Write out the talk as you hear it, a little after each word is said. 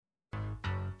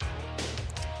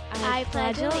I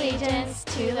pledge allegiance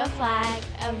to the flag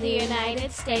of the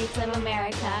United States of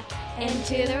America and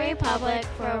to the republic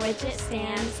for which it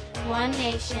stands, one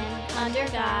nation, under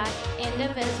God,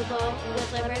 indivisible,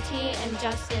 with liberty and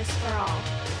justice for all.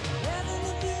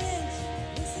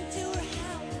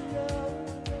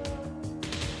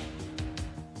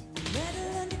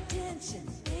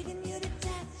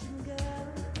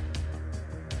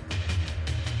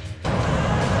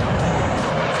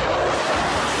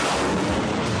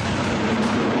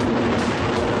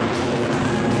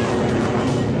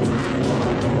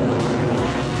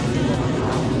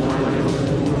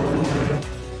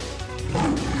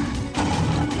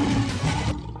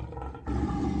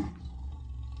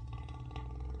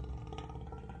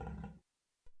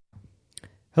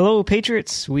 Hello,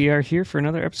 Patriots. We are here for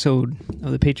another episode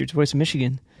of the Patriots Voice of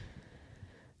Michigan.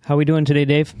 How are we doing today,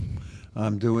 Dave?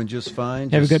 I'm doing just fine.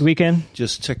 Have a good weekend?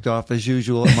 Just ticked off as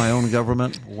usual at my own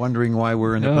government, wondering why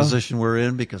we're in the position we're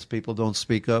in, because people don't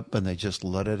speak up and they just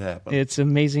let it happen. It's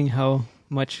amazing how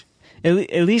much, at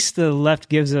least the left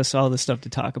gives us all the stuff to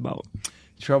talk about.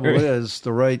 Trouble is,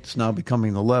 the right's now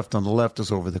becoming the left, and the left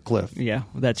is over the cliff. Yeah,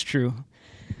 that's true.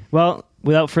 Well,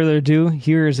 without further ado,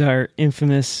 here is our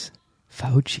infamous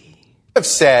Fauci. Have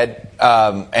said,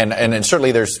 and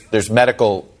certainly there's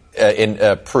medical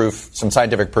proof, some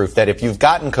scientific proof that if you've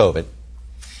gotten COVID,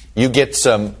 you get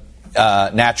some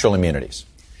natural immunities.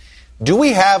 Do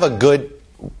we have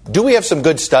some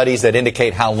good studies that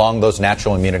indicate how long those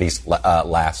natural immunities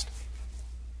last?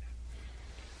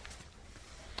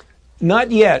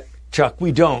 Not yet, Chuck.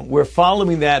 We don't. We're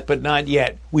following that, but not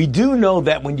yet. We do know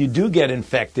that when you do get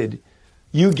infected,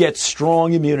 you get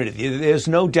strong immunity. There's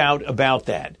no doubt about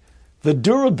that. The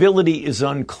durability is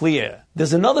unclear.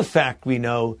 There's another fact we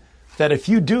know, that if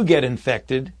you do get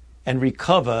infected and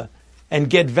recover and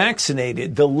get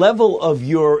vaccinated, the level of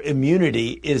your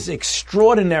immunity is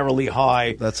extraordinarily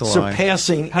high, That's a lie.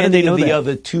 surpassing any of the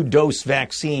other two-dose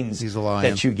vaccines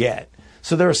that you get.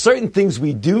 So there are certain things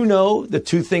we do know, the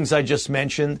two things I just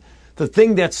mentioned. The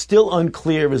thing that's still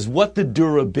unclear is what the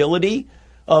durability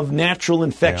of natural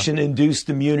infection-induced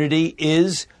immunity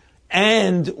is,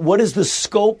 and what is the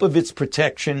scope of its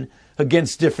protection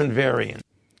against different variants.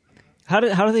 How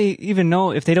do they even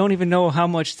know, if they don't even know how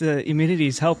much the immunity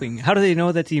is helping? How do they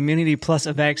know that the immunity plus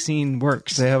a vaccine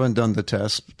works? They haven't done the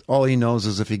test. All he knows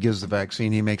is if he gives the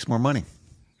vaccine, he makes more money.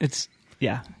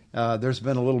 There's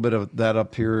been a little bit of that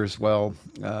up here as well.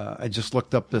 I just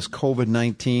looked up this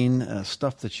COVID-19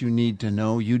 stuff that you need to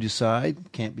know. You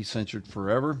decide. Can't be censored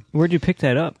forever. Where'd you pick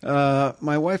that up?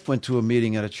 My wife went to a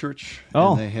meeting at a church,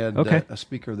 and they had a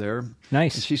speaker there.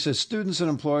 Nice. And she says, students and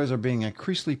employers are being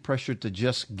increasingly pressured to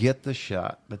just get the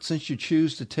shot. But since you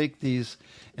choose to take these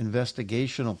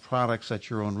investigational products at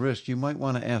your own risk, you might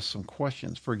want to ask some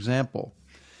questions. For example,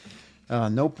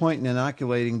 no point in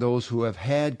inoculating those who have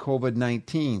had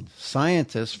COVID-19.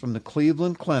 Scientists from the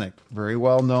Cleveland Clinic, very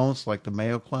well known, it's like the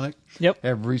Mayo Clinic,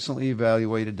 have recently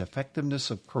evaluated the effectiveness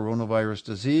of coronavirus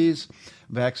disease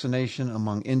vaccination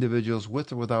among individuals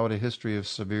with or without a history of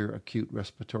severe acute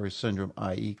respiratory syndrome,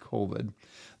 i.e. COVID.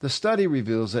 The study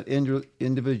reveals that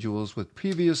individuals with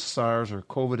previous SARS or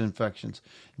COVID infections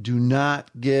do not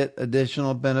get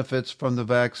additional benefits from the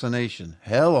vaccination.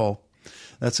 Hello.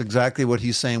 That's exactly what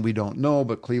he's saying. We don't know,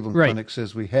 but Cleveland Clinic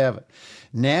says we have it.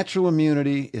 Natural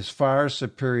immunity is far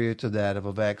superior to that of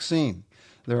a vaccine.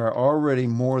 There are already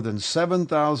more than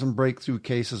 7,000 breakthrough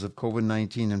cases of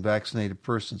COVID-19 in vaccinated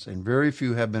persons, and very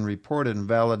few have been reported and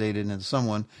validated in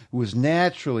someone who is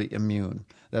naturally immune.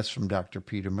 That's from Dr.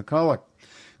 Peter McCulloch.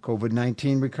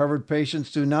 COVID-19 recovered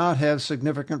patients do not have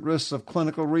significant risks of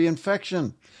clinical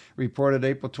reinfection, reported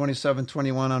April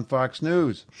 27-21 on Fox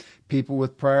News. People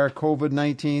with prior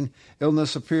COVID-19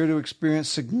 illness appear to experience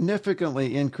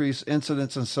significantly increased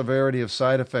incidence and severity of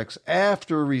side effects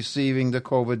after receiving the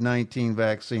COVID-19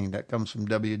 vaccine. That comes from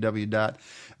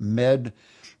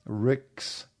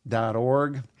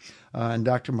www.medrix.org. And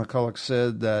Dr. McCulloch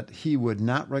said that he would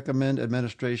not recommend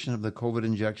administration of the COVID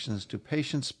injections to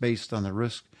patients based on the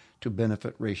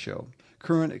risk-to-benefit ratio.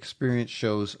 Current experience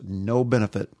shows no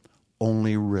benefit,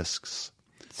 only risks.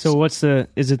 So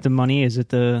is it the money? Is it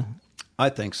the... I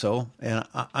think so. And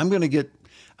I'm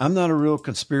not a real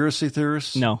conspiracy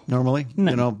theorist. No. Normally.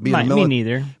 No, me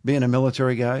neither. Being a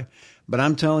military guy. But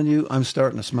I'm telling you, I'm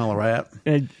starting to smell a rat.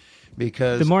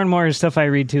 Because the more and more stuff I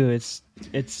read too, it's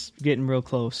getting real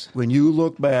close. When you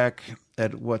look back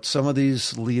at what some of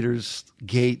these leaders,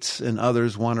 Gates and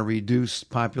others, want to reduce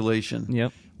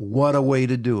population, what a way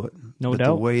to do it. No doubt.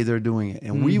 The way they're doing it.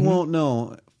 And we won't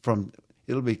know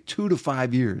it'll be 2 to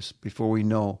 5 years before we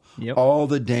know all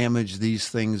the damage these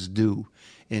things do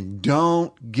and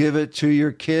don't give it to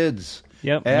your kids.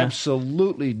 Yep.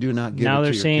 Absolutely do not give it to Now your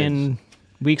they're kids. saying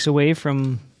weeks away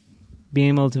from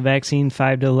being able to vaccine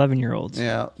 5 to 11-year-olds.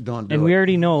 Yeah, don't do And it. we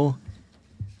already know,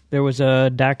 there was a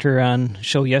doctor on a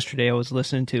show yesterday I was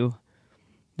listening to,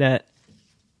 that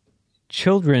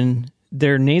children,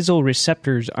 their nasal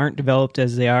receptors aren't developed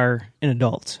as they are in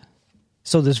adults.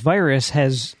 So this virus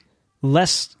has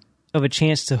less of a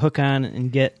chance to hook on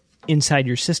and get inside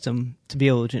your system to be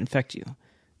able to infect you.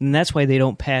 And that's why they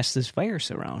don't pass this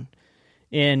virus around.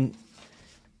 And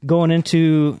going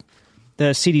into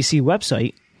the CDC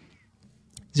website,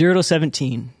 0 to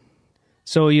 17.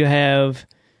 So you have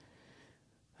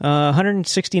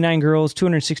 169 girls,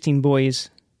 216 boys.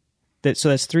 So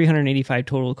that's 385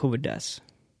 total COVID deaths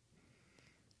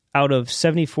out of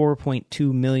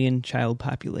 74.2 million child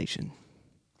population.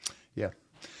 Yeah.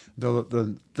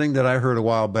 The thing that I heard a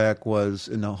while back was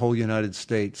in the whole United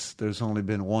States, there's only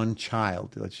been one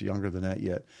child, that's younger than that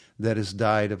yet, that has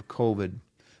died of COVID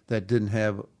that didn't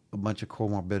have a bunch of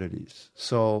comorbidities.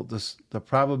 So the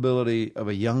probability of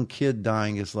a young kid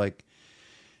dying is like,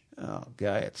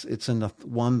 it's in the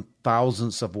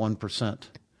 1,000th of 1%.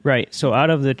 Right. So out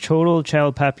of the total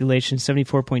child population,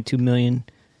 74.2 million,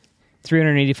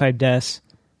 385 deaths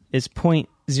is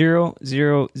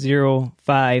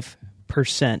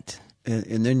 0.0005%.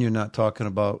 And then you're not talking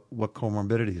about what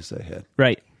comorbidities they had.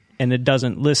 Right. And it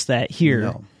doesn't list that here.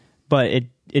 No. But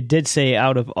it did say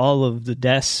out of all of the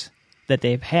deaths that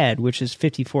they've had, which is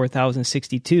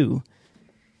 54,062,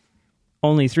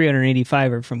 only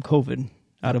 385 are from COVID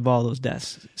out of all those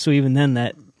deaths. So even then,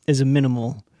 that is a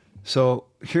minimal. So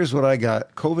here's what I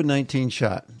got. COVID-19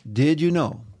 shot. Did you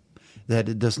know that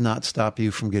it does not stop you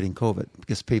from getting COVID?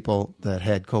 Because people that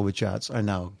had COVID shots are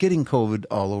now getting COVID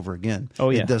all over again.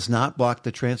 Oh, yeah. It does not block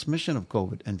the transmission of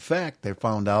COVID. In fact, they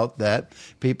found out that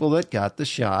people that got the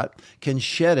shot can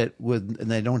shed it and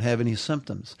they don't have any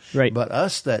symptoms. Right. But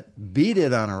us that beat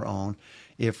it on our own,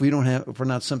 if we're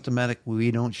not symptomatic,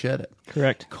 we don't shed it.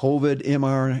 Correct. COVID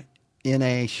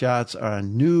mRNA shots are a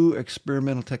new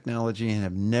experimental technology and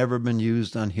have never been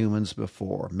used on humans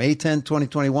before. May 10,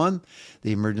 2021,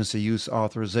 the emergency use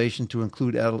authorization to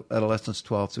include adolescents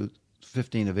 12 to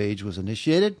 15 of age was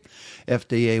initiated.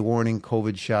 FDA warning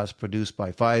COVID shots produced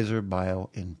by Pfizer,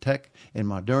 BioNTech, and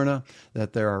Moderna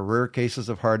that there are rare cases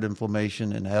of heart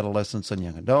inflammation in adolescents and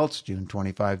young adults. June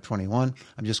 25, 21.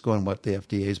 I'm just going what the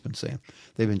FDA has been saying.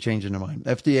 They've been changing their mind.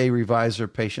 FDA revised their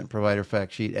patient-provider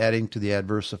fact sheet, adding to the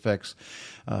adverse effects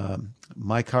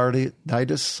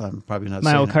myocarditis. I'm probably not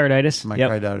saying it. Myocarditis.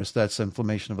 Myocarditis. That's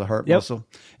inflammation of the heart muscle.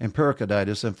 And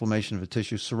pericarditis, inflammation of the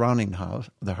tissue surrounding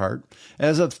the heart.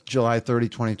 As of July 30,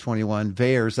 2021,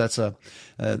 VAERS, that's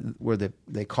where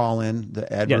they call in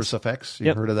the adverse effects.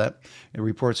 You've heard of that. It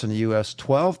reports in the U.S.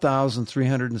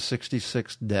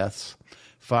 12,366 deaths,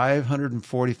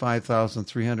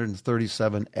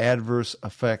 545,337 adverse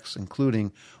effects,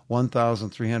 including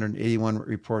 1,381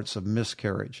 reports of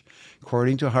miscarriage.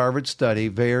 According to a Harvard study,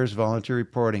 VAERS voluntary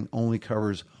reporting only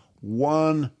covers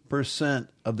 1%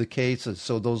 of the cases.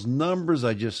 So those numbers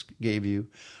I just gave you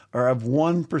are of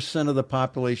 1% of the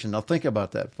population. Now think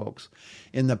about that, folks.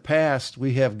 In the past,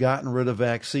 we have gotten rid of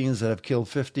vaccines that have killed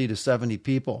 50 to 70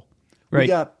 people. Right. We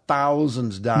got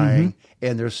thousands dying,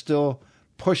 and they're still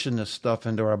pushing this stuff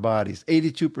into our bodies.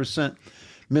 82%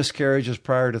 miscarriages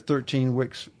prior to 13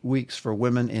 weeks for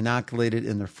women inoculated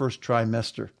in their first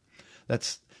trimester.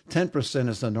 That's 10%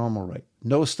 is the normal rate.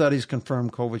 No studies confirm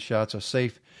COVID shots are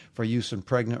safe for use in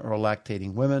pregnant or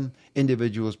lactating women.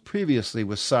 Individuals previously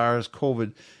with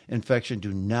SARS-CoV infection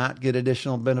do not get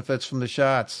additional benefits from the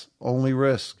shots, only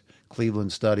risk.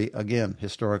 Cleveland study, again,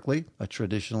 historically, a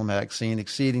traditional vaccine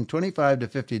exceeding 25 to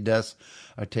 50 deaths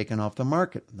are taken off the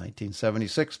market. In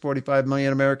 1976, 45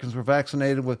 million Americans were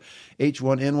vaccinated with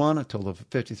H1N1. A total of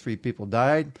 53 people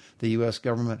died. The U.S.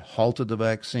 government halted the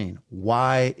vaccine.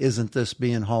 Why isn't this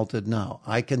being halted now?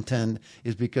 I contend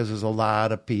is because there's a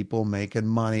lot of people making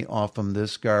money off of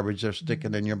this garbage they're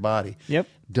sticking in your body. Yep.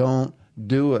 Don't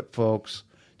do it, folks.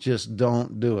 Just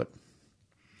don't do it.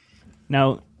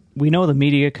 Now, we know the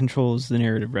media controls the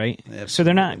narrative, right? Absolutely. So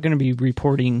they're not going to be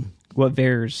reporting what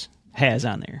VAERS has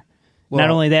on there. Well, not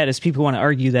only that, is people want to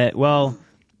argue that, well,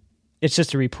 it's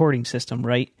just a reporting system,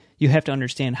 right? You have to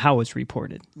understand how it's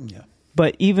reported. Yeah.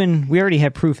 But even, we already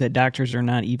have proof that doctors are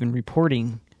not even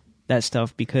reporting that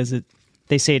stuff because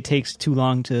they say it takes too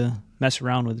long to mess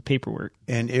around with the paperwork.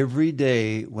 And every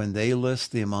day when they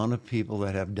list the amount of people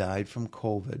that have died from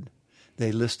COVID,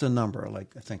 They list a number,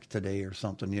 like I think today or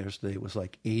something, yesterday it was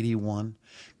like 81.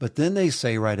 But then they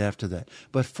say right after that,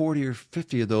 but 40 or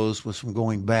 50 of those was from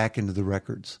going back into the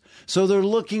records. So they're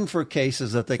looking for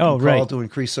cases that they can call to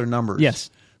increase their numbers.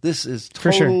 Yes. This is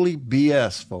totally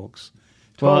BS, folks.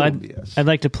 BS. I'd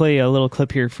like to play a little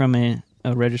clip here from a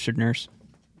registered nurse.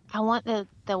 I want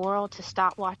the world to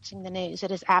stop watching the news.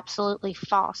 It is absolutely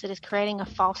false. It is creating a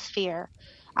false fear.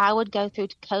 I would go through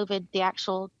COVID, the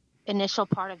actual initial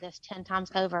part of this, 10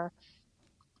 times over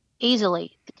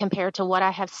easily compared to what I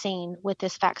have seen with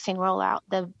this vaccine rollout.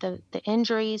 The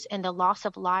injuries and the loss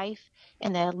of life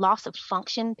and the loss of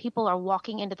function. People are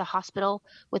walking into the hospital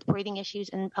with breathing issues,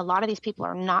 and a lot of these people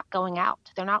are not going out.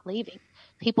 They're not leaving.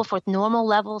 People with normal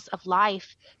levels of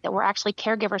life that were actually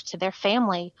caregivers to their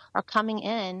family are coming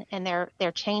in, and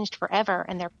they're changed forever,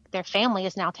 and their family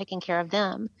is now taking care of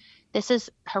them. This is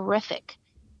horrific.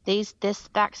 This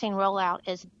vaccine rollout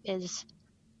is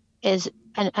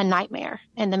a nightmare,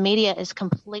 and the media is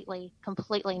completely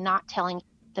not telling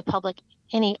the public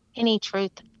any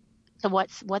truth to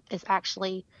what is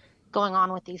actually going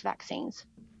on with these vaccines.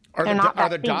 Are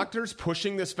the doctors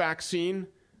pushing this vaccine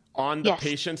on the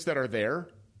patients that are there?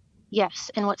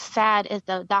 Yes, and what's sad is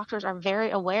the doctors are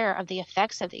very aware of the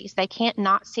effects of these. They can't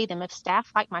not see them. If staff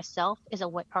like myself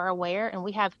are aware, and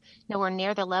we have nowhere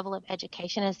near the level of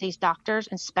education as these doctors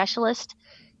and specialists,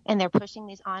 and they're pushing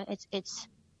these on, it's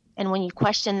and when you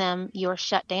question them, you're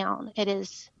shut down.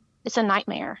 It's a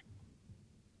nightmare.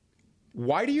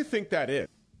 Why do you think that is?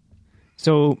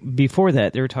 So before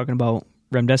that, they were talking about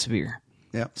remdesivir.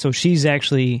 Yeah. So she's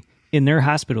actually in their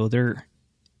hospital. They're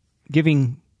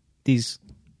giving these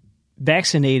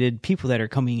vaccinated people that are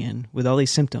coming in with all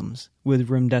these symptoms with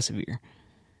remdesivir.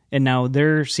 And now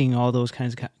they're seeing all those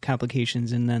kinds of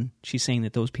complications, and then she's saying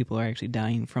that those people are actually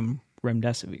dying from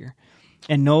remdesivir.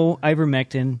 And no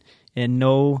ivermectin and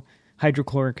no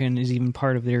hydrochloroquine is even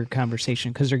part of their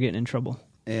conversation because they're getting in trouble.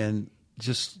 And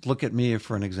just look at me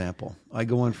for an example. I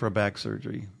go in for a back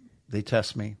surgery. They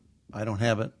test me. I don't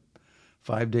have it.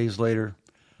 5 days later,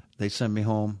 they send me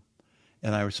home,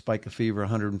 and I spike a fever,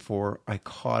 104. I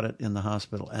caught it in the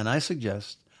hospital. And I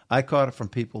suggest I caught it from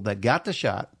people that got the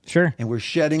shot. Sure. And were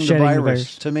shedding the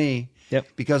virus to me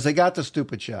because they got the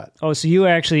stupid shot. Oh, so you were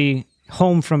actually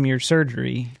home from your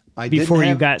surgery before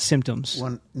you got symptoms?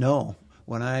 No.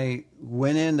 When I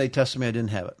went in, they tested me. I didn't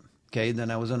have it. Okay.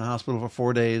 Then I was in the hospital for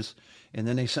 4 days, and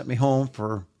then they sent me home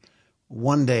for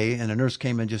 1 day, and a nurse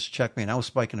came in just to check me, and I was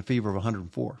spiking a fever of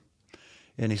 104.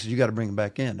 And he said, you got to bring him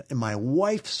back in. And my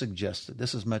wife suggested,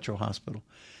 this is Metro Hospital,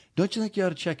 don't you think you ought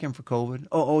to check him for COVID?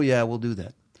 Oh yeah, we'll do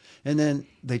that. And then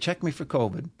they checked me for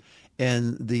COVID,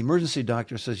 and the emergency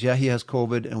doctor says, yeah, he has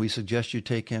COVID, and we suggest you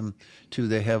take him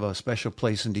they have a special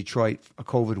place in Detroit, a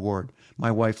COVID ward.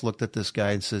 My wife looked at this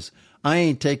guy and says, I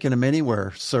ain't taking him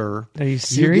anywhere, sir. Are you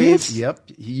serious?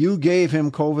 You gave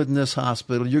him COVID in this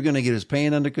hospital. You're going to get his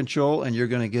pain under control, and you're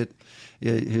going to get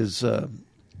his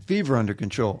fever under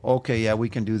control. Okay, yeah, we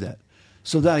can do that.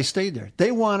 So then I stayed there.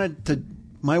 They wanted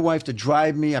my wife to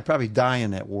drive me. I'd probably die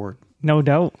in that ward. No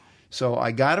doubt. So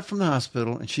I got it from the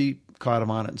hospital, and she caught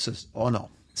him on it and says, oh, no.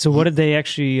 So what did they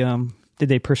actually, did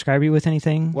they prescribe you with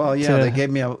anything? Well, yeah, they gave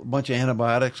me a bunch of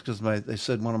antibiotics because they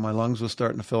said one of my lungs was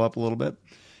starting to fill up a little bit.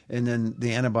 And then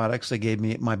the antibiotics they gave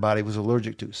me, my body was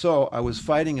allergic to. So I was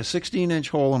fighting a 16-inch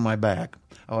hole in my back.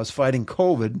 I was fighting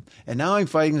COVID, and now I'm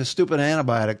fighting the stupid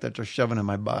antibiotic that they're shoving in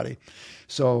my body.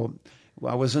 So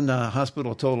I was in the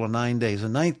hospital a total of 9 days. The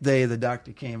 9th day, the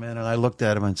doctor came in, and I looked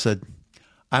at him and said,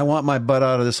 I want my butt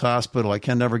out of this hospital. I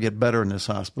can never get better in this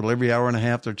hospital. Every hour and a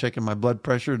half, they're checking my blood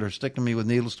pressure. They're sticking me with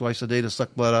needles twice a day to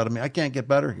suck blood out of me. I can't get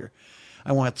better here.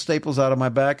 I want staples out of my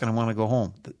back, and I want to go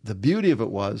home. The beauty of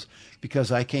it was,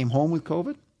 because I came home with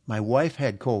COVID, my wife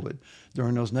had COVID.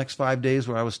 During those next 5 days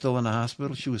where I was still in the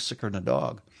hospital, she was sicker than a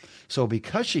dog. So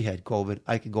because she had COVID,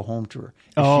 I could go home to her.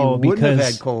 If she wouldn't have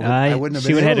had COVID, I wouldn't have been able to go.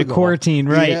 She would have had to quarantine,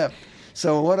 right? Yeah.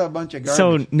 So what a bunch of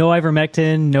garbage. So no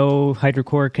ivermectin, no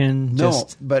hydrochloroquine? No,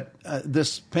 but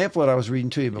this pamphlet I was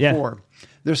reading to you before,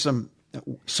 there's some.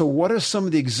 So what are some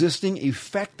of the existing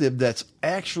effective that's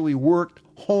actually worked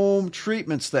home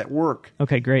treatments that work?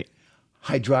 Okay, great.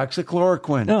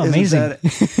 Hydroxychloroquine. Oh, amazing.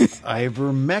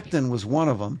 Ivermectin was one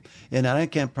of them. And I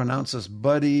can't pronounce this,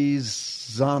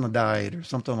 budesonide or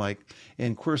something like,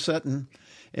 and quercetin.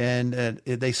 And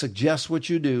they suggest what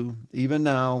you do, even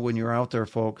now when you're out there,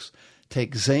 folks.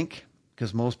 Take zinc,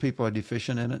 because most people are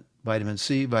deficient in it. Vitamin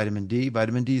C, vitamin D,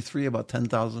 vitamin D3, about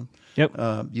 10,000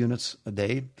 units a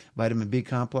day. Vitamin B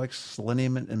complex,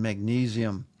 selenium, and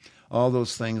magnesium. All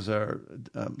those things are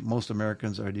most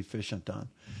Americans are deficient on.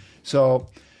 So,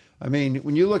 I mean,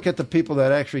 when you look at the people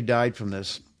that actually died from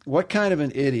this, what kind of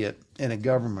an idiot in a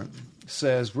government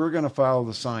says we're going to follow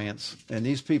the science, and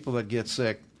these people that get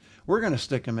sick, we're going to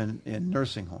stick them in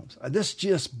nursing homes? This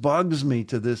just bugs me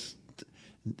to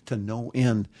no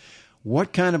end.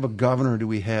 What kind of a governor do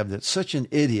we have that's such an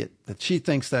idiot that she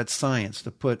thinks that's science,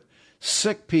 to put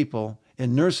sick people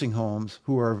in nursing homes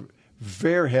who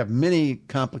have many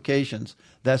complications?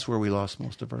 That's where we lost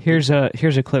most of our Here's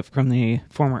a clip from the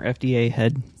former FDA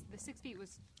head. The 6 feet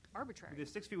was arbitrary. The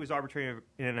 6 feet was arbitrary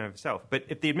in and of itself. But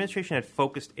if the administration had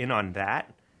focused in on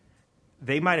that,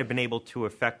 they might have been able to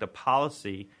affect a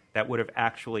policy that would have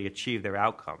actually achieved their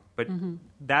outcome. But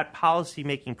that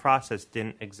policy-making process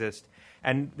didn't exist.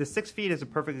 And the 6 feet is a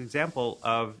perfect example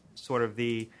of sort of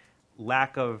the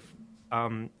lack of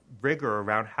rigor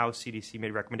around how CDC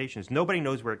made recommendations. Nobody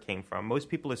knows where it came from. Most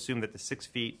people assume that the 6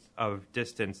 feet of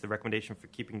distance, the recommendation for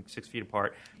keeping 6 feet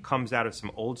apart, comes out of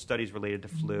some old studies related to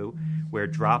flu, where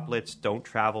droplets don't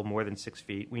travel more than 6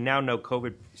 feet. We now know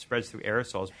COVID spreads through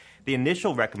aerosols. The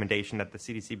initial recommendation that the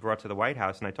CDC brought to the White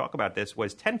House, and I talk about this,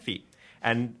 was 10 feet.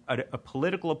 And a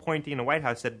political appointee in the White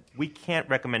House said, we can't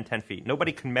recommend 10 feet.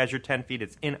 Nobody can measure 10 feet.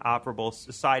 It's inoperable.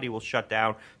 Society will shut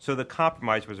down. So the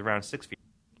compromise was around 6 feet.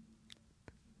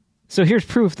 So here's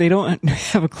proof they don't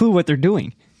have a clue what they're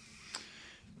doing.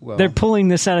 Well, they're pulling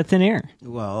this out of thin air.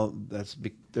 Well,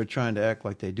 they're trying to act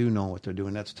like they do know what they're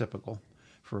doing. That's typical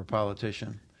for a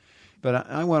politician. But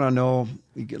I want to know,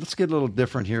 let's get a little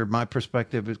different here. My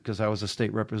perspective is, because I was a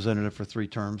state representative for 3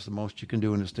 terms, the most you can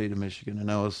do in the state of Michigan,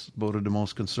 and I was voted the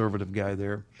most conservative guy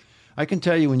there. I can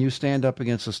tell you, when you stand up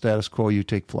against the status quo, you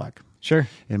take flack. Sure.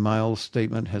 And my old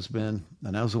statement has been,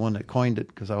 and I was the one that coined it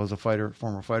because I was a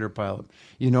former fighter pilot,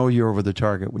 you're over the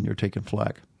target when you're taking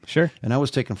flack. Sure. And I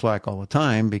was taking flack all the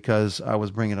time because I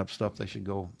was bringing up stuff they should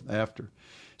go after.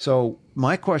 So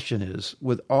my question is,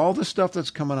 with all the stuff that's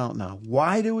coming out now,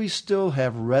 why do we still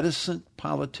have reticent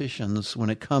politicians when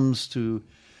it comes to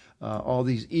all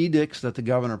these edicts that the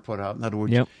governor put out? In other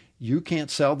words, you can't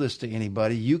sell this to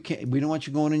anybody. We don't want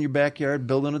you going in your backyard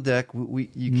building a deck.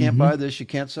 You can't buy this. You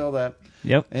can't sell that.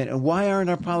 Yep. And why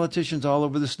aren't our politicians all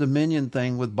over this Dominion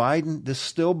thing with Biden? This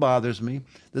still bothers me.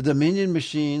 The Dominion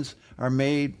machines are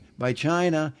made by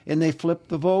China, and they flip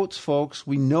the votes, folks.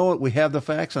 We know it. We have the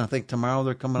facts, and I think tomorrow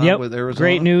they're coming out with Arizona.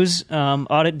 Great news.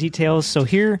 Audit details. So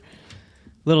here,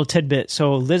 little tidbit.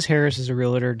 So Liz Harris is a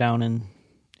realtor down in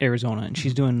Arizona, and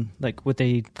she's doing like what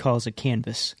they call as a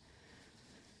canvas.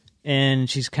 And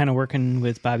she's kind of working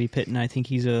with Bobby Pitton. I think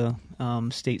he's a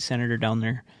state senator down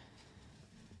there.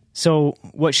 So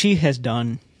what she has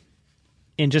done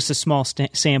in just a small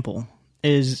sample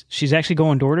is she's actually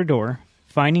going door to door,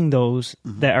 finding those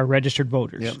that are registered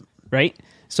voters, right?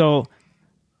 So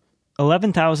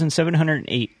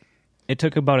 11,708. It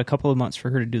took about a couple of months for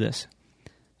her to do this.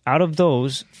 Out of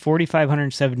those,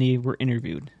 4,570 were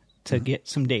interviewed to get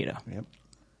some data. Yep.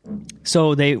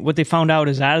 So what they found out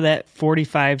is out of that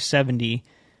 4,570,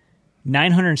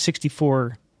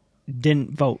 964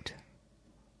 didn't vote.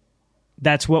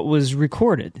 That's what was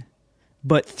recorded.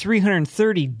 But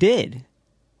 330 did.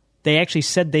 They actually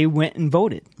said they went and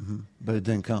voted. But it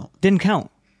didn't count. Didn't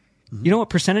count. You know what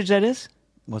percentage that is?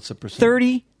 What's the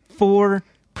percentage?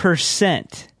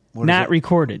 34% not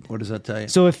recorded. What does that tell you?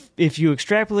 So if you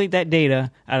extrapolate that data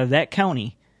out of that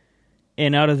county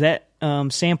and out of that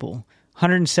sample,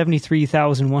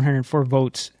 173,104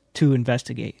 votes to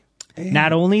investigate. And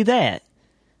not only that,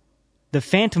 the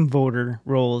phantom voter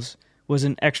rolls was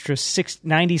an extra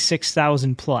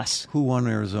 96,000 plus. Who won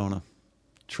Arizona?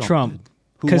 Trump.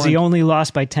 Because he only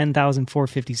lost by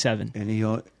 10,457. And he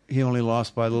only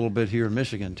lost by a little bit here in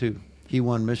Michigan, too. He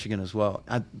won Michigan as well.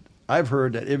 I've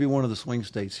heard that every one of the swing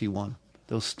states he won.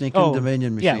 Those stinking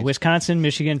Dominion machines. Yeah, Wisconsin,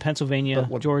 Michigan, Pennsylvania,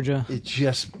 Georgia. It's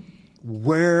just,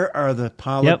 where are the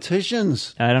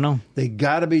politicians? I don't know. They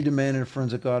got to be demanding a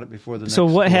forensic audit before the next So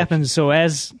what election. happens? So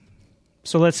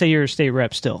let's say you're a state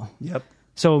rep still. Yep.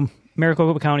 So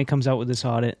Maricopa County comes out with this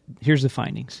audit. Here's the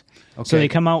findings. Okay. So they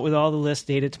come out with all the list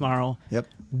data tomorrow. Yep.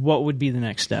 What would be the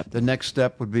next step? The next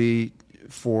step would be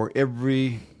for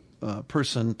every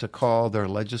person to call their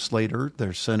legislator,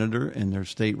 their senator, and their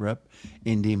state rep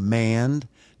and demand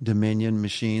Dominion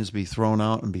machines be thrown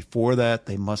out. And before that,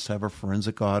 they must have a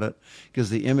forensic audit because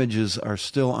the images are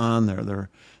still on there.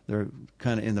 They're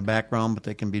kind of in the background, but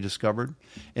they can be discovered.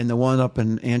 And the one up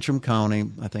in Antrim County,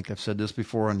 I think I've said this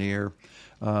before on the air,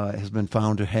 has been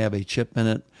found to have a chip in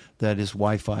it that is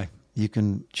Wi-Fi. You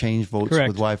can change votes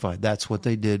with Wi-Fi. That's what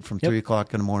they did from 3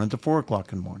 o'clock in the morning to 4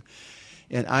 o'clock in the morning.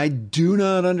 And I do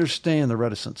not understand the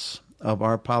reticence of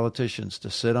our politicians to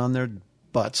sit on their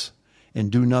butts and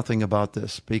do nothing about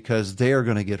this, because they are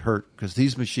going to get hurt, because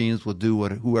these machines will do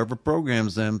what whoever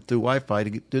programs them through Wi-Fi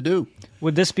to do.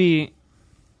 Would this be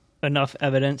enough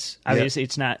evidence? Obviously,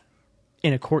 it's not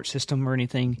in a court system or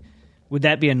anything. Would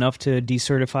that be enough to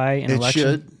decertify an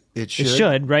election? It should. It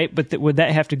should, right? But would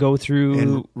that have to go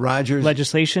through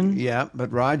legislation? Yeah, but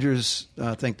Rogers,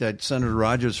 I think that Senator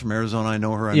Rogers from Arizona, I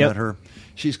know her, I met her.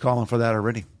 She's calling for that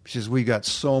already. She says, we got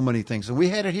so many things. And we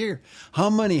had it here. How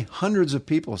many hundreds of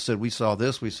people said, we saw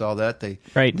this, we saw that. They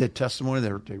did testimony.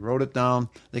 They wrote it down.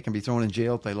 They can be thrown in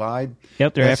jail if they lied.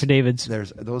 Yep, they're affidavits.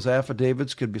 Those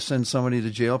affidavits could send somebody to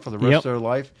jail for the rest of their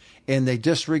life. And they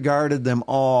disregarded them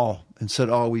all and said,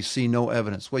 oh, we see no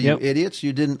evidence. Well, you idiots,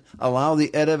 you didn't allow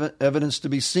the evidence to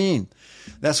be seen.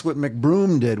 That's what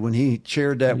McBroom did when he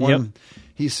chaired that one.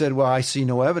 He said, well, I see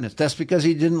no evidence. That's because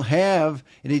he didn't have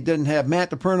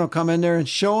Matt DePerno come in there and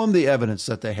show him the evidence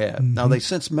that they have. Now, they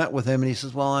since met with him, and he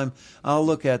says, well, I'll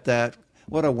look at that.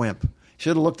 What a wimp.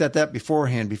 Should have looked at that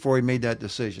beforehand, before he made that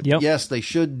decision. Yes, they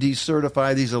should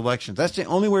decertify these elections. That's the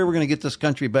only way we're going to get this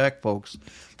country back, folks,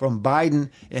 from Biden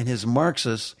and his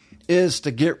Marxists, is to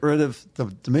get rid of the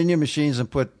Dominion machines and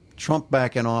put Trump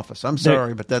back in office. I'm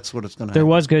sorry, but that's what it's going to happen. There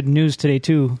was good news today,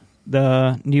 too.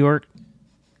 The New York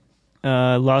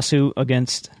lawsuit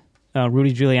against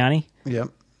Rudy Giuliani,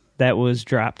 that was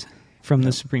dropped from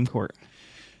the Supreme Court.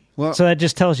 Well, so that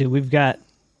just tells you we've got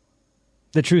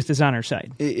the truth is on our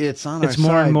side. It's on our side. It's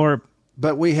more and more.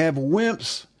 But we have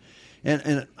wimps.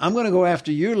 And I'm going to go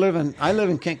after you. I live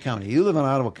in Kent County. You live in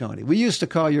Ottawa County. We used to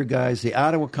call your guys the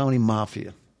Ottawa County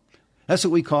Mafia. That's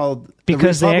what we called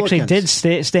because they actually did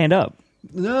stand up.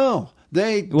 No.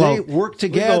 They work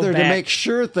together to make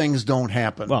sure things don't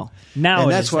happen. Well, now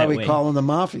and that's why we call them the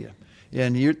Mafia.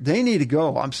 And they need to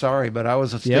go. I'm sorry, but I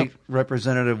was a state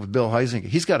representative with Bill Heisinger.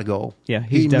 He's got to go. Yeah,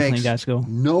 he definitely got to go.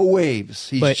 No waves.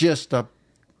 He's just a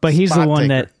But he's the one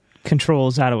that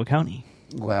controls Ottawa County.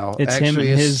 Well, it's actually,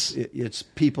 him and it's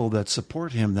people that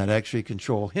support him that actually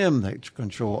control him, that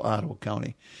control Ottawa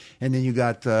County. And then you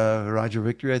got Roger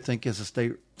Victory, I think, is a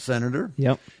state senator.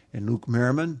 And Luke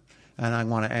Merriman. And I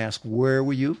want to ask, where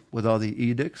were you with all the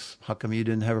edicts? How come you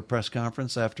didn't have a press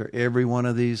conference after every one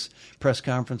of these press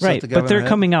conferences that the governor but they're had?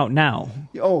 coming out now.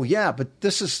 Oh, yeah, but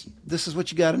this is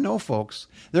what you got to know, folks.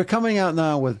 They're coming out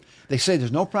now with, they say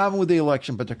there's no problem with the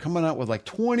election, but they're coming out with like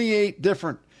 28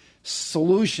 different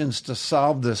solutions to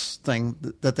solve this thing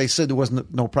that they said there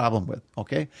wasn't no problem with,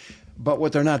 okay? But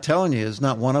what they're not telling you is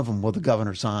not one of them will the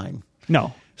governor sign.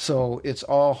 No. So it's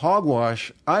all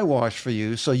hogwash, eyewash for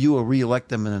you, so you will reelect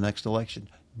them in the next election.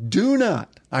 Do not,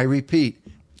 I repeat,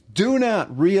 do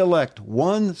not reelect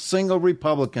one single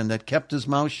Republican that kept his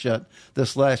mouth shut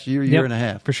this last year and a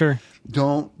half. For sure.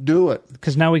 Don't do it.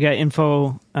 Because now we got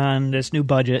info on this new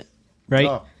budget,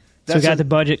 right? So we got the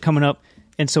budget coming up,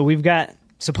 and so we've got,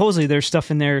 supposedly there's stuff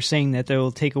in there saying that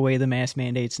they'll take away the mask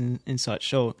mandates and such.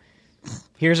 So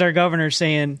here's our governor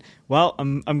saying, well,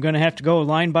 I'm going to have to go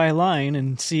line by line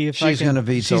and see if she's going to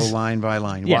veto line by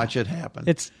line. Yeah, watch it happen.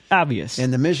 It's obvious.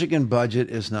 And the Michigan budget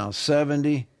is now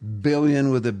 $70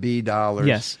 billion with a B dollars.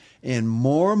 Yes. And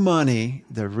more money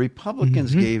the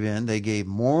Republicans gave in. They gave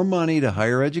more money to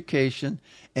higher education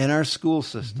and our school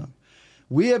system.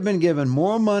 We have been giving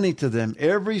more money to them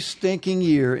every stinking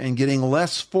year and getting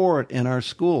less for it in our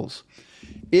schools.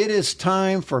 It is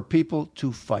time for people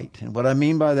to fight. And what I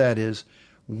mean by that is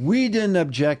we didn't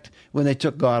object when they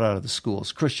took God out of the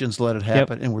schools. Christians let it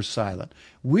happen and were silent.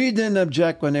 We didn't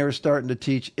object when they were starting to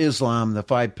teach Islam, the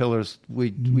 5 pillars.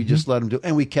 We just let them do,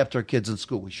 and we kept our kids in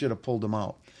school. We should have pulled them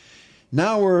out.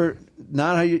 Now a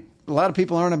lot of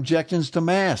people aren't objections to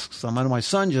masks. My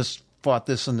son just fought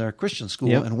this in their Christian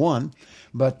school and won.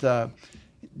 But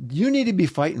you need to be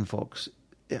fighting, folks.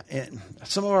 And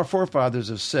some of our forefathers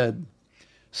have said,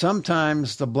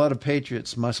 sometimes the blood of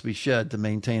patriots must be shed to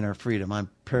maintain our freedom. I'm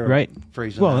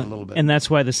paraphrasing that a little bit. And that's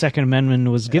why the Second Amendment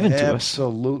was given to us.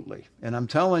 Absolutely. And I'm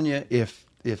telling you, if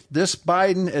this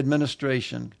Biden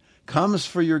administration comes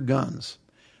for your guns,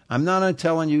 I'm not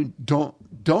telling you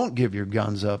don't give your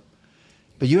guns up,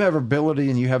 but you have ability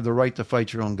and you have the right to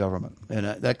fight your own government. And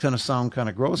that kind of sound kind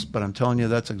of gross, but I'm telling you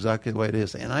that's exactly the way it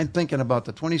is. And I'm thinking about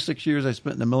the 26 years I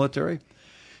spent in the military.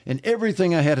 And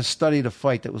everything I had to study to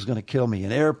fight that was going to kill me,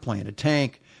 an airplane, a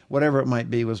tank, whatever it might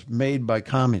be, was made by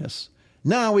communists.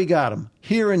 Now we got them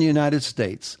here in the United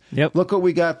States. Look what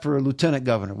we got for a lieutenant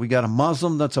governor. We got a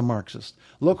Muslim that's a Marxist.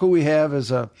 Look who we have as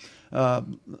a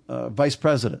vice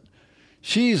president.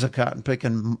 She's a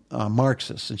cotton-picking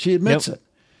Marxist, and she admits it.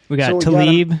 We got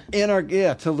Tlaib.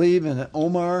 Tlaib and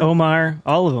Omar. Omar,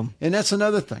 all of them. And that's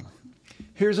another thing.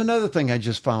 Here's another thing I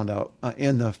just found out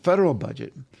in the federal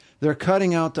budget. they're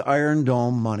cutting out the Iron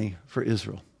Dome money for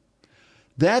Israel.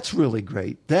 That's really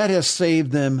great. That has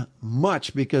saved them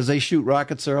much because they shoot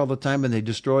rockets there all the time and they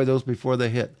destroy those before they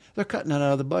hit. They're cutting it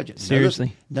out of the budget.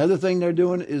 Seriously. Another thing they're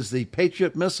doing is the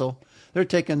Patriot missile. They're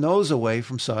taking those away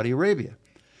from Saudi Arabia.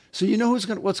 So you know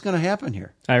what's going to happen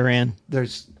here? Iran.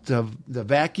 There's the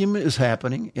vacuum is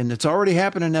happening, and it's already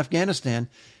happened in Afghanistan.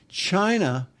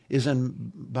 China is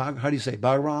in,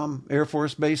 Bagram Air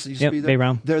Force Base. Used to be there.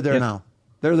 Bayram. They're there now.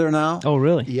 They're there now. Oh,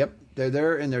 really? Yep. They're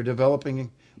there, and they're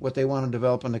developing what they want to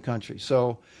develop in the country.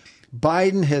 So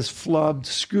Biden has flubbed,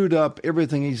 screwed up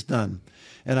everything he's done.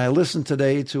 And I listened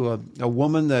today to a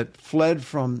woman that fled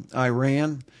from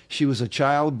Iran. She was a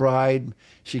child bride.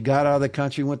 She got out of the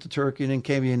country, went to Turkey, and then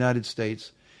came to the United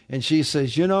States. And she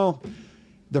says,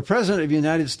 the president of the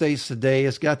United States today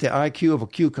has got the IQ of a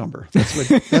cucumber.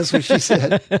 That's what she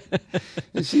said.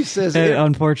 And she says,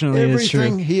 unfortunately,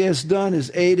 everything he has done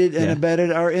is aided and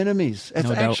abetted our enemies. That's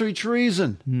actually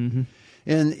treason. Mm-hmm.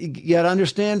 And you got to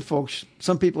understand, folks,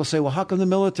 some people say, well, how come the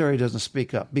military doesn't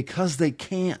speak up? Because they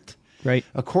can't. Right.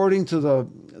 According to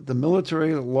the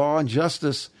military law and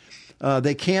justice,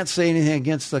 they can't say anything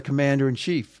against the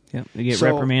commander-in-chief. Yep, they get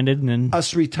reprimanded. And then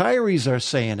us retirees are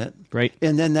saying it. Right.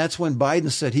 And then that's when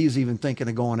Biden said he's even thinking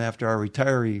of going after our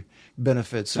retiree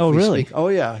benefits. Oh, really? Oh,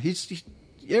 yeah. He's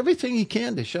everything he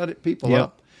can to shut people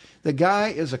up. The guy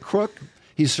is a crook.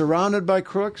 He's surrounded by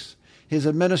crooks. His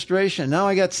administration. Now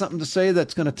I got something to say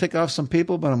that's going to tick off some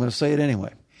people, but I'm going to say it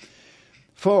anyway.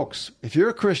 Folks, if you're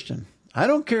a Christian, I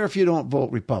don't care if you don't vote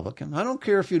Republican. I don't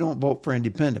care if you don't vote for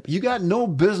independent. You got no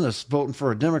business voting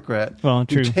for a Democrat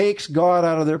who takes God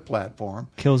out of their platform.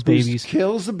 Kills babies.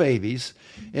 Kills the babies.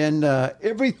 And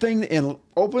everything, and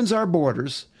opens our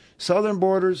borders, southern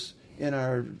borders, and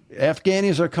our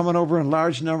Afghanis are coming over in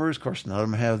large numbers. Of course, none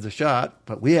of them have the shot,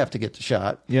 but we have to get the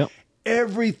shot. Yep.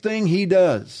 Everything he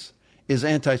does is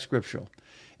anti-scriptural.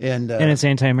 And it's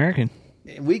anti-American.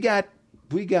 We got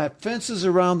fences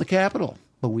around the Capitol,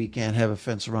 but we can't have a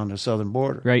fence around the southern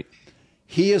border. Right.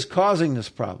 He is causing this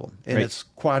problem, and it's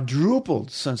quadrupled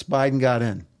since Biden got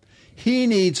in. He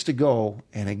needs to go,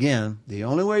 and again, the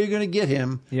only way you're going to get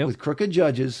him with crooked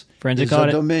judges is the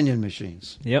Dominion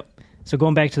machines. Yep. So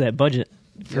going back to that budget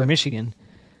for Michigan,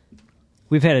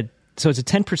 we've had it's a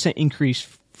 10%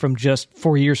 increase from just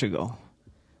 4 years ago.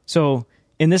 So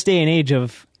in this day and age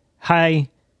of high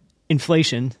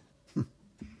inflation,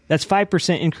 that's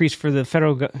 5% increase for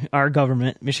the our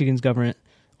government, Michigan's government,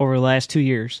 over the last 2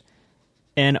 years.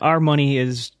 And our money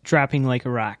is dropping like a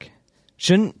rock.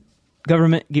 Shouldn't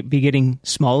government be getting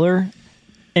smaller?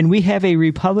 And we have a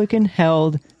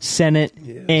Republican-held Senate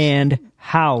and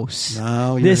House.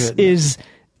 No, this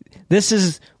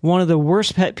is one of the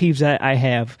worst pet peeves that I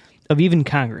have of even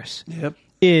Congress. Yep.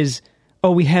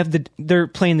 They're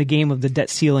playing the game of the debt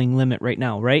ceiling limit right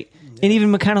now, right? Yep. And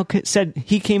even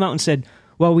McConnell came out and said,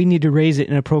 well, we need to raise it,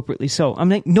 and appropriately so. I'm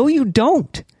like, no, you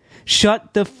don't.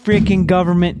 Shut the freaking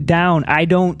government down. I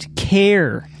don't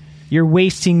care. You're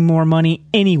wasting more money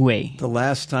anyway. The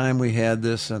last time we had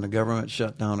this and a government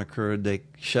shutdown occurred, they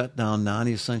shut down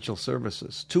non-essential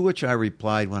services, to which I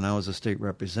replied when I was a state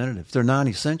representative. If they're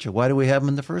non-essential, why do we have them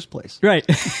in the first place? Right.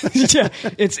 Yeah,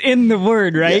 it's in the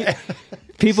word, right? Yeah.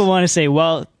 People want to say,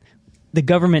 well, the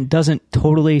government doesn't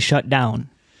totally shut down.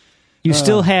 You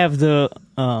still have the...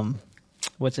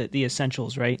 the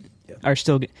essentials, right? Yeah. Are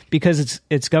still because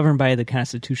it's governed by the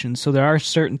Constitution. So there are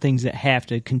certain things that have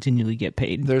to continually get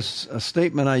paid. There's a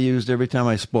statement I used every time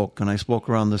I spoke, and I spoke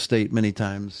around the state many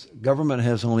times. Government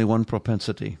has only one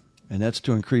propensity, and that's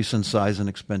to increase in size and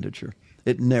expenditure.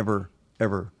 It never,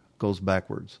 ever goes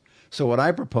backwards. So what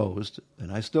I proposed,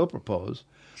 and I still propose,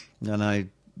 and I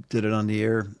did it on the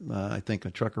air, I think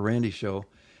a Trucker Randy show,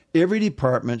 every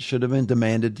department should have been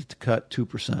demanded to cut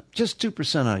 2%, just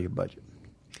 2% out of your budget.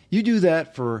 You do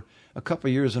that for a couple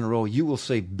of years in a row, you will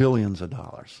save billions of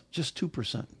dollars, just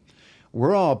 2%.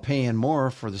 We're all paying more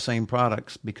for the same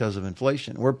products because of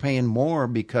inflation. We're paying more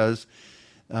because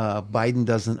Biden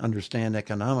doesn't understand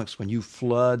economics. When you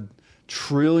flood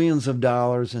trillions of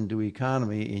dollars into the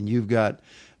economy and you've got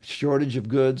shortage of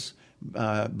goods,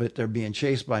 but they're being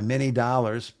chased by many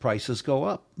dollars, prices go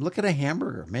up. Look at a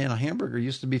hamburger. Man, a hamburger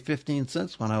used to be 15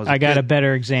 cents when I was a kid. I got a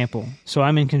better example. So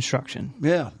I'm in construction.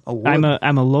 Yeah. I'm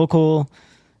a local,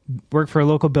 work for a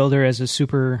local builder as a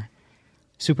supervisor.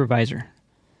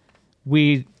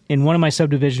 In one of my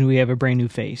subdivisions, we have a brand new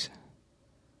phase.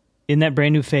 In that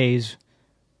brand new phase,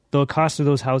 the cost of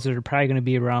those houses are probably going to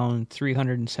be around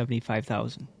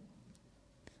 $375,000.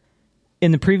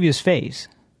 In the previous phase,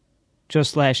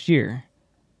 just last year,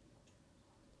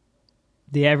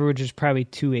 the average is probably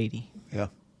 $280,000. Yeah,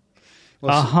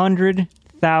 $100,000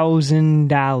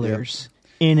 $100,000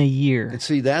 in a year. And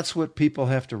see, that's what people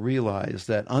have to realize,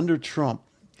 that under Trump,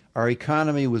 our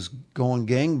economy was going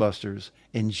gangbusters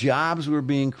and jobs were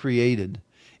being created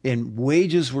and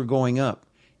wages were going up.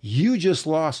 You just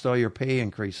lost all your pay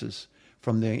increases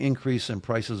from the increase in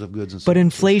prices of goods and services. But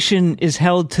inflation is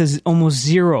held to almost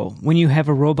zero when you have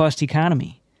a robust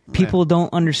economy. People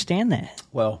don't understand that.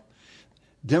 Well,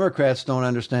 Democrats don't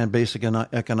understand basic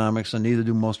economics, and neither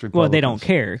do most Republicans. Well, they don't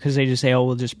care because they just say, "Oh,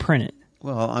 we'll just print it."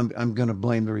 Well, I'm going to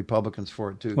blame the Republicans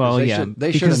for it too. Well, they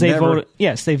should have never. Vote.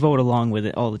 Yes, they vote along with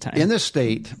it all the time. In the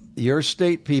state, your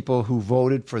state people who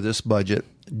voted for this budget,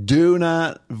 do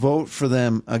not vote for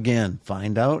them again.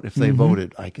 Find out if they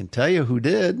voted. I can tell you who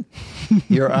did.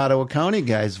 Your Ottawa County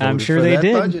guys voted I'm sure for they that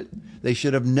did. budget. They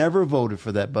should have never voted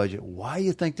for that budget. Why do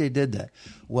you think they did that?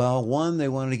 Well, one, they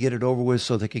wanted to get it over with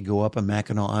so they could go up on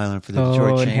Mackinac Island for the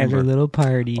Detroit Chamber. And have their little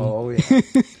party. Oh,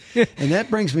 yeah. And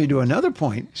that brings me to another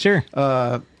point. Sure.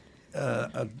 One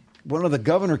of the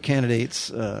governor candidates,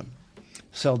 Garrett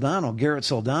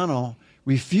Soldano,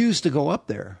 refused to go up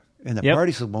there. And the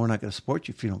party said, well, we're not going to support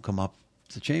you if you don't come up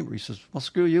to the chamber. He says, well,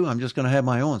 screw you. I'm just going to have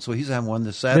my own. So he's having one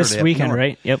this Saturday. This weekend,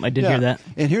 right? Yep, I did hear that.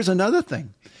 And here's another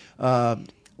thing.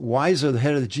 Weiser, the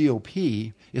head of the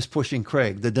GOP, is pushing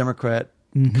Craig, the Democrat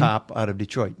cop out of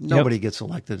Detroit. Nobody gets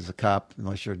elected as a cop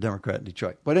unless you're a Democrat in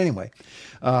Detroit. But anyway,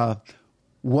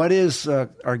 what is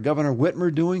our Governor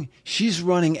Whitmer doing? She's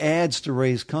running ads to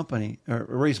raise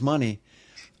money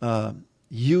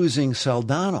using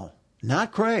Soldano,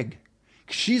 not Craig.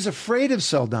 She's afraid of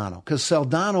Soldano because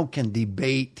Soldano can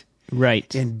debate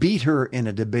and beat her in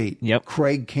a debate.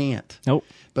 Craig can't. Nope.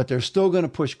 But they're still going to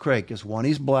push Craig because, one,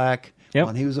 he's black.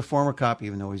 One, he was a former cop,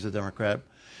 even though he's a Democrat.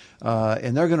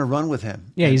 And they're going to run with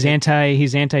him. Yeah, he's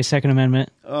anti Second Amendment.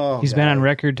 He's been on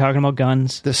record talking about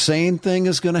guns. The same thing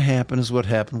is going to happen as what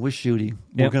happened with Schuette.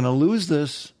 We're going to lose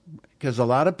this because a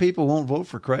lot of people won't vote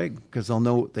for Craig because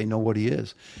they know what he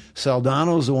is.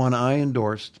 Soldano's the one I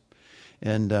endorsed.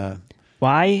 And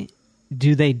why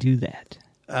do they do that?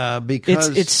 Because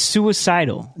it's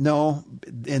suicidal. No,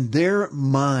 in their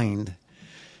mind,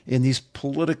 in these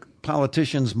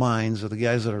politicians' minds, or the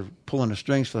guys that are pulling the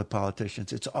strings for the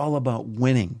politicians, it's all about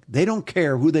winning. They don't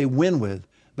care who they win with,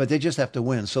 but they just have to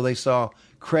win. So they saw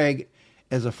Craig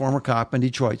as a former cop in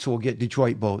Detroit, so we'll get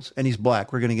Detroit votes. And he's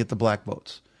black. We're going to get the black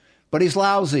votes. But he's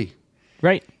lousy.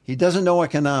 Right. He doesn't know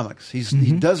economics. He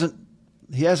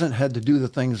hasn't had to do the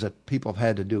things that people have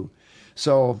had to do.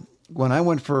 So when I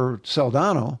went for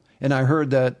Soldano and I heard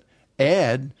that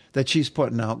ad that she's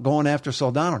putting out going after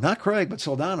Soldano, not Craig, but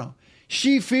Soldano,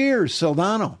 she fears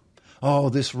Soldano. Oh,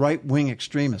 this right-wing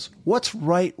extremist. What's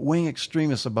right-wing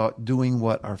extremist about doing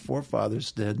what our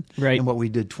forefathers did and what we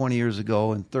did 20 years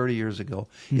ago and 30 years ago?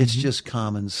 It's just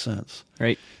common sense.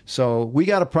 Right. So we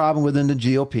got a problem within the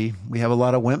GOP. We have a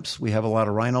lot of wimps. We have a lot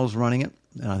of rhinos running it,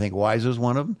 and I think Weiser's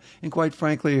one of them. And quite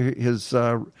frankly, his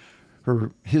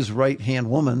right-hand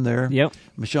woman there,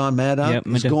 Michonne Maddox,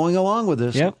 is going along with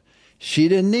this. She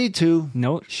didn't need to.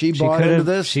 No, she bought into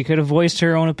this. She could have voiced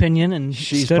her own opinion and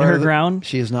stood her ground.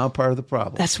 She is now part of the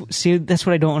problem. That's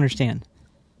what I don't understand.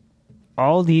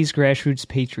 All these grassroots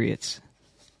patriots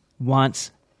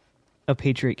wants a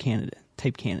patriot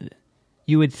type candidate.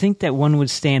 You would think that one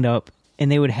would stand up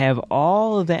and they would have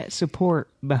all of that support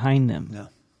behind them,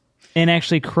 and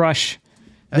actually crush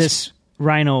this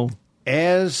rhino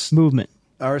movement.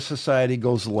 Our society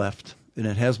goes left. And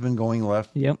it has been going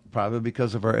left, probably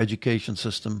because of our education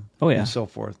system and so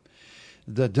forth.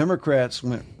 The Democrats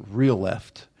went real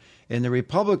left. And the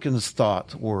Republicans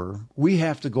thought we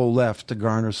have to go left to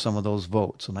garner some of those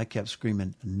votes. And I kept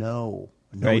screaming, no,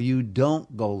 you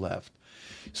don't go left.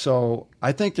 So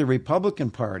I think the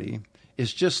Republican Party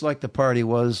is just like the party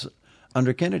was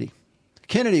under Kennedy.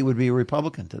 Kennedy would be a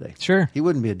Republican today. Sure. He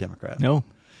wouldn't be a Democrat. No.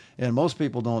 And most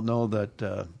people don't know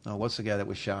that, what's the guy that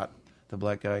was shot? The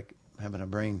black guy having a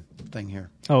brain thing here.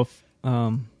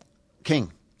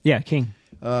 King. Yeah, King.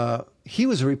 He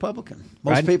was a Republican.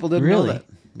 Most people didn't know that.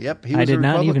 Yep, he was I did a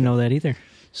Republican. not even know that either.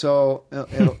 So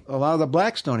a lot of the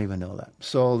blacks don't even know that.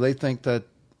 So they think that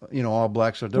all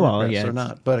blacks are Democrats. They're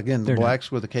not. But again, the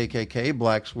blacks were the KKK.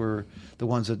 Blacks were the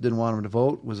ones that didn't want them to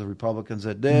vote. Was the Republicans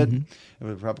that did. The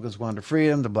Republicans wanted to free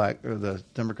them. The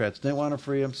Democrats didn't want to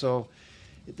free them. So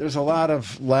there's a lot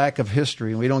of lack of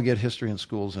history, and we don't get history in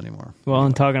schools anymore. Well,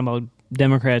 and talking about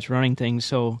Democrats running things,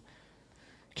 so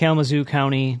Kalamazoo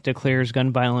County declares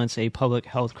gun violence a public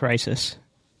health crisis.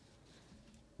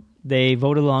 They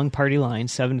voted along party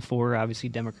lines, 7-4, obviously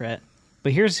Democrat.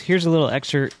 But here's a little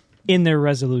excerpt in their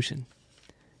resolution.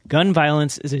 Gun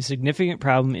violence is a significant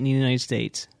problem in the United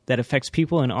States that affects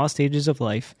people in all stages of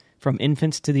life, from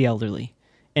infants to the elderly.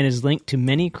 and is linked to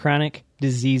many chronic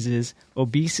diseases,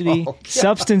 obesity,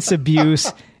 substance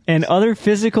abuse, and other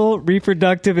physical,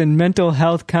 reproductive, and mental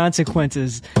health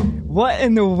consequences. What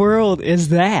in the world is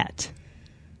that?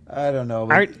 I don't know.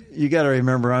 But you got to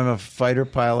remember, I'm a fighter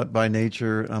pilot by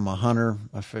nature. I'm a hunter,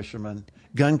 a fisherman.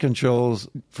 Gun controls,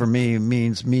 for me,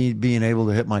 means me being able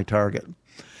to hit my target.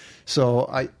 So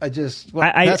that's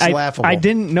laughable. I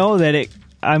didn't know that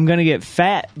I'm going to get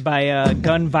fat by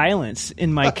gun violence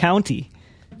in my county.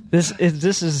 This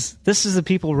is the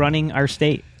people running our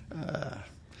state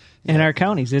and our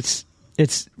counties. It's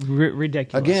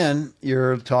ridiculous. Again,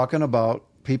 you're talking about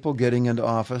people getting into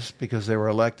office because they were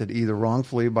elected either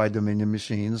wrongfully by Dominion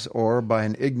machines or by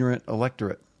an ignorant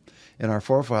electorate. And our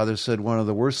forefathers said one of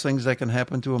the worst things that can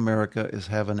happen to America is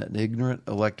having an ignorant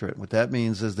electorate. What that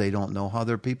means is they don't know how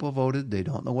their people voted. They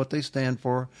don't know what they stand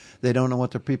for. They don't know what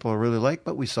their people are really like,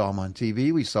 but we saw them on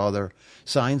TV. We saw their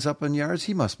signs up in yards.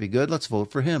 He must be good. Let's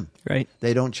vote for him. Right.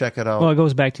 They don't check it out. Well, it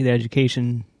goes back to the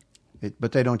education.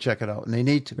 But they don't check it out, and they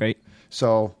need to. Right.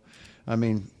 So, I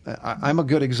mean, I'm a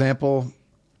good example.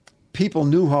 People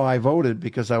knew how I voted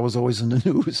because I was always in the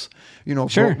news,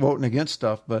 Sure. voting against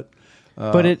stuff, but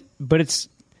it's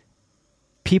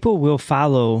people will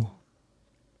follow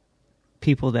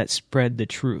people that spread the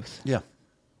truth. Yeah.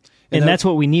 And that's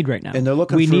what we need right now. And they're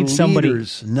looking for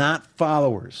leaders, not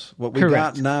followers. What we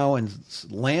Correct. got now in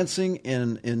Lansing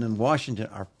and in Washington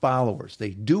are followers.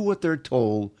 They do what they're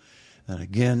told. And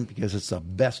again, because it's the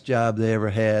best job they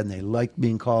ever had, and they like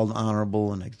being called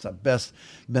honorable, and it's the best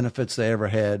benefits they ever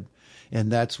had. And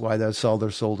that's why they'll sell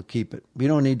their soul to keep it. We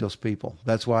don't need those people.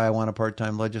 That's why I want a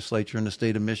part-time legislature in the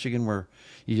state of Michigan where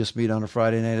you just meet on a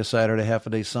Friday night, a Saturday, half a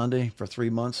day Sunday for 3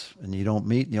 months, and you don't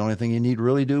meet. The only thing you need to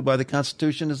really do by the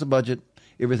Constitution is the budget.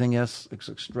 Everything else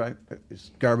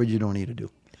is garbage you don't need to do.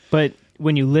 But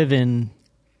when you live in,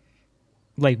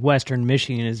 like, Western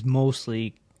Michigan is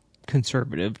mostly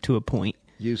conservative to a point.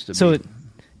 Used to be. So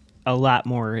a lot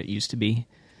more it used to be.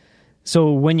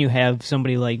 So when you have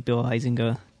somebody like Bill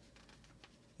Huizenga,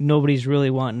 nobody's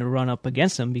really wanting to run up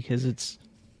against him because it's...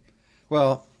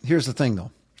 Well, here's the thing,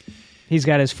 though. He's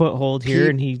got his foothold here,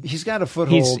 and he's got a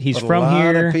foothold. He's but from a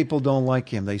lot here. of people don't like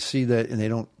him. They see that, and they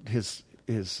don't his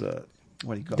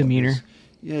what do you call demeanor.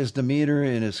 it? His demeanor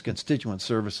and his constituent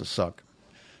services suck.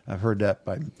 I've heard that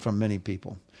from many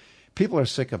people. People are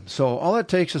sick of him. So all it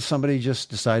takes is somebody just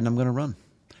deciding I'm going to run.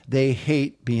 They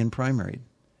hate being primaried.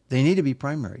 They need to be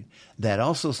primaried. That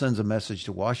also sends a message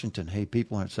to Washington. Hey,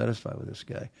 people aren't satisfied with this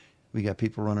guy. We got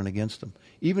people running against him.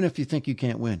 Even if you think you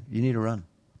can't win, you need to run.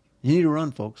 You need to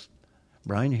run, folks.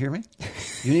 Brian, you hear me?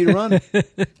 You need to run.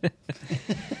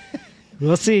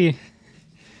 We'll see.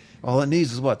 All it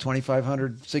needs is,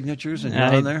 2,500 signatures and you're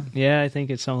on there? Yeah, I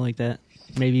think it's something like that.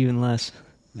 Maybe even less.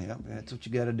 Yeah, that's what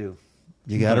you got to do.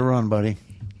 You got to run, buddy.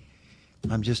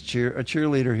 I'm just a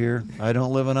cheerleader here. I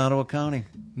don't live in Ottawa County.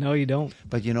 No, you don't.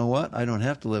 But you know what? I don't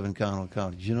have to live in Ottawa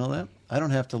County. Did you know that? I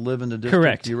don't have to live in the district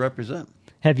Correct. you represent.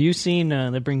 Have you seen,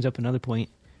 that brings up another point,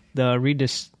 no, I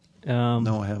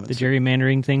haven't. The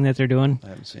gerrymandering thing that they're doing? I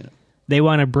haven't seen it. They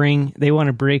want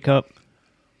to break up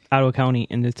Ottawa County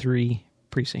into 3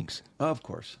 precincts. Of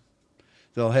course.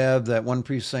 They'll have that one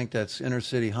precinct that's inner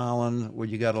city Holland where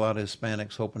you got a lot of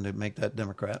Hispanics hoping to make that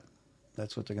Democrat.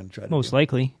 That's what they're going to try to do. Most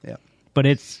likely. Yeah. But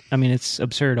it's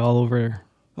absurd all over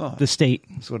the state.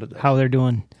 That's what it does. How they're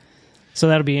doing. So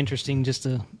that'll be interesting just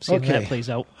to see how that plays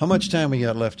out. How much time we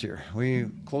got left here? We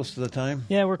close to the time?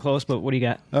 Yeah, we're close, but what do you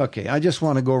got? Okay, I just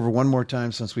want to go over one more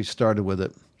time since we started with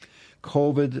it.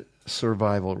 COVID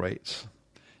survival rates.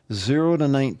 0 to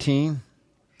 19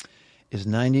 is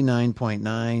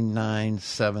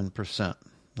 99.997%.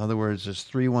 In other words, there's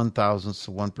 3 1,000ths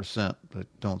of 1%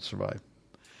 that don't survive.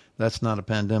 That's not a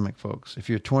pandemic, folks. If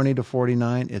you're 20 to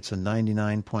 49, it's a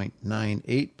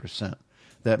 99.98%.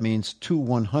 That means 2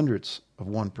 100ths of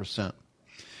 1%.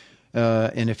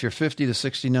 And if you're 50 to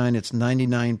 69, it's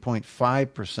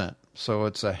 99.5%. So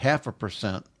it's a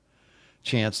 0.5%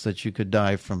 chance that you could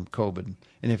die from COVID.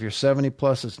 And if you're 70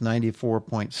 plus, it's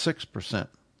 94.6%.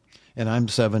 And I'm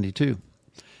 72,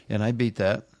 and I beat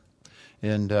that.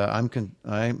 And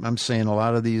I'm saying a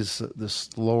lot of this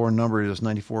lower number is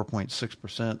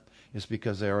 94.6%. Is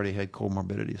because they already had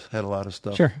comorbidities, had a lot of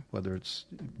stuff, sure. Whether it's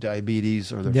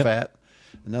diabetes or they're fat.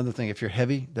 Another thing, if you're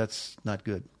heavy, that's not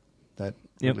good. That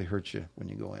really hurts you when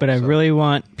you go in. But I really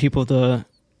want people to,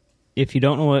 if you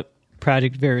don't know what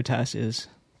Project Veritas is,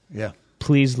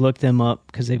 please look them up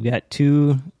because they've got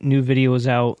 2 new videos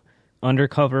out,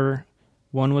 undercover.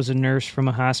 One was a nurse from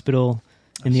a hospital,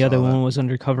 and the other one was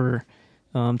undercover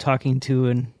talking to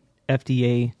an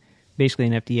FDA, basically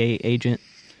an FDA agent.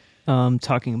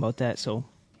 Talking about that, so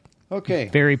Okay.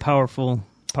 Very powerful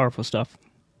stuff.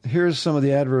 Here's some of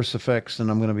the adverse effects,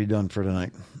 and I'm going to be done for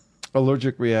tonight.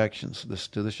 Allergic reactions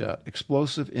to the shot.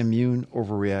 Explosive immune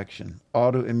overreaction.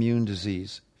 Autoimmune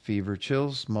disease. Fever,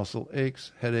 chills, muscle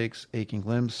aches, headaches, aching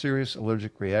limbs, serious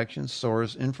allergic reactions,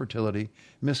 sores, infertility,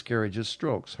 miscarriages,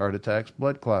 strokes, heart attacks,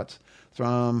 blood clots,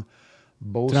 thrombosis.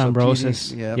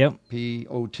 Yep.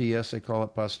 POTS, they call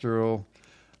it, postural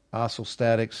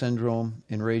osteostatic syndrome,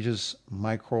 enrages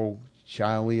microglial.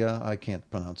 I can't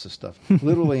pronounce this stuff.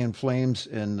 Literally inflames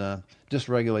and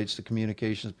dysregulates the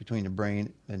communications between the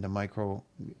brain and the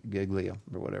microglia,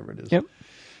 or whatever it is.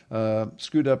 Yep.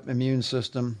 Screwed up immune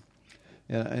system.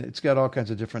 It's got all kinds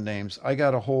of different names. I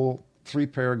got a whole 3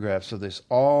 paragraphs of this.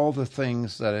 All the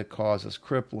things that it causes: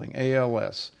 crippling,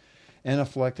 ALS,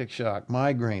 anaphylactic shock,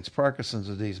 migraines, Parkinson's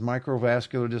disease,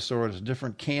 microvascular disorders,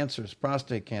 different cancers,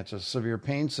 prostate cancer, severe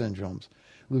pain syndromes,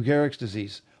 Lou Gehrig's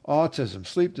disease, autism,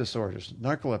 sleep disorders,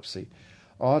 narcolepsy,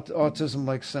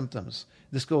 autism-like symptoms.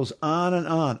 This goes on and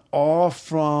on, all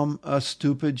from a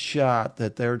stupid shot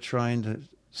that they're trying to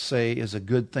say is a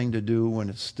good thing to do when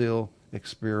it's still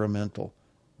experimental.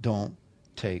 Don't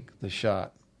take the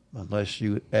shot unless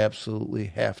you absolutely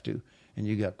have to and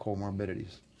you got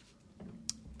comorbidities.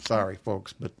 Sorry,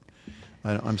 folks, but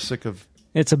I'm sick of...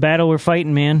 It's a battle we're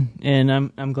fighting, man, and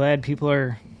I'm glad people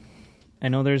are... I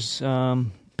know there's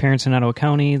parents in Ottawa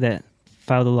County that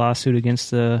filed a lawsuit against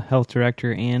the health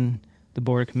director and the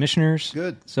board of commissioners.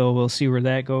 Good. So we'll see where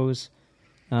that goes.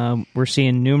 We're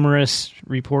seeing numerous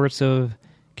reports of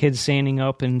kids standing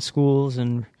up in schools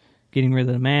and getting rid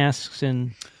of the masks.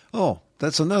 And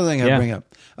that's another thing I bring up.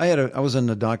 I was in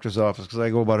the doctor's office because I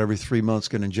go about every 3 months,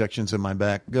 get injections in my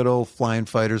back. Good old flying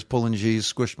fighters, pulling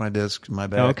G's, squished my disc in my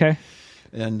back. Okay.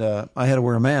 And I had to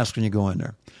wear a mask when you go in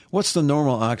there. What's the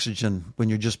normal oxygen when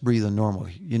you're just breathing normal?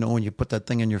 You know, when you put that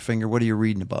thing in your finger, what are you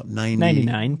reading about?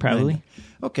 99, probably. 90.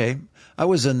 Okay. I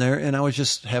was in there, and I was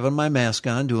just having my mask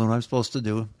on, doing what I'm supposed to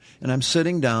do. And I'm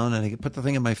sitting down, and I put the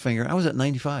thing in my finger. I was at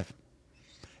 95.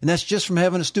 And that's just from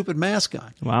having a stupid mask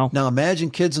on. Wow. Now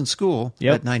imagine kids in school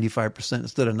at 95%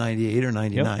 instead of 98 or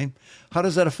 99. Yep. How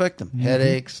does that affect them? Mm-hmm.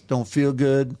 Headaches, don't feel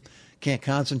good, can't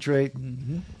concentrate.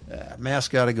 Mm-hmm.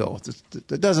 Mask got to go.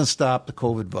 It doesn't stop the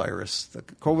COVID virus. The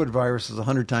COVID virus is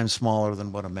 100 times smaller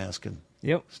than what a mask can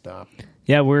stop.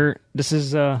 Yeah, this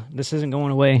isn't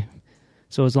going away.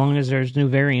 So as long as there's new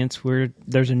variants,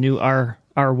 there's a new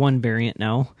R1 variant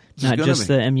now, not just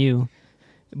the MU.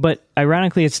 But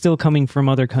ironically, it's still coming from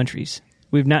other countries.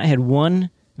 We've not had one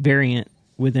variant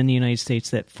within the United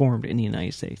States that formed in the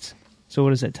United States. So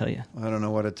what does that tell you? I don't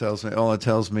know what it tells me. All it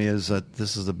tells me is that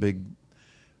this is a big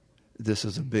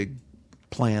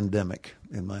plandemic,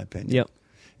 in my opinion. Yep.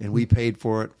 And we paid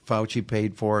for it. Fauci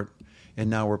paid for it. And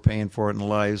now we're paying for it in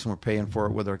lives, and we're paying for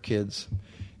it with our kids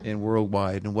and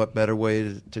worldwide. And what better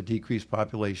way to decrease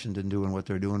population than doing what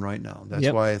they're doing right now?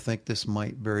 That's why I think this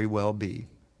might very well be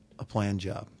a planned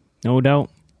job. No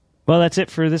doubt. Well, that's it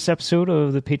for this episode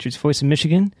of the Patriots Voice in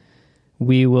Michigan.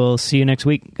 We will see you next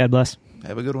week. God bless.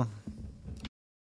 Have a good one.